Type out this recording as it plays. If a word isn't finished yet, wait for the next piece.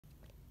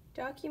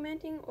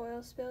Documenting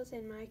oil spills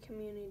in my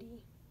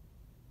community.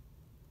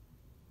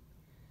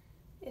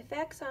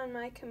 Effects on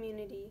my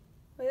community.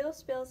 Oil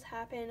spills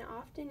happen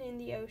often in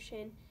the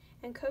ocean,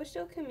 and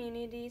coastal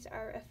communities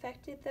are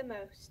affected the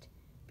most.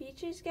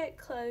 Beaches get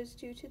closed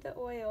due to the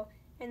oil,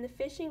 and the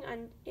fishing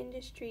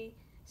industry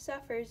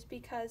suffers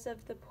because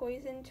of the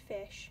poisoned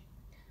fish.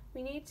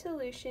 We need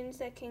solutions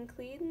that can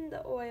clean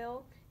the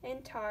oil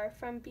and tar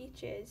from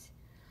beaches.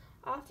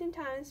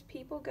 Oftentimes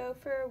people go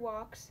for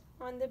walks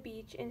on the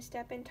beach and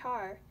step in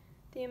tar.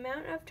 The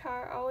amount of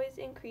tar always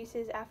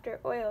increases after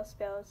oil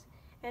spills,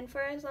 and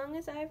for as long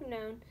as I've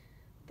known,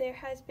 there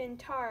has been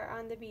tar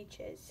on the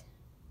beaches.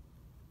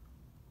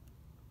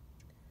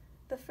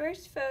 The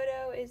first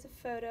photo is a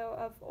photo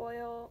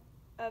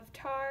of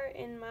tar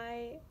in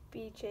my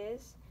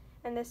beaches,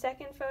 and the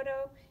second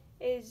photo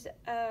is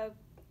a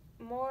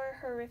more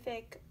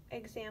horrific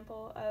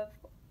example of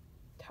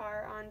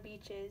tar on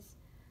beaches.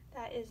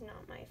 That is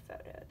not my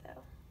photo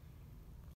though.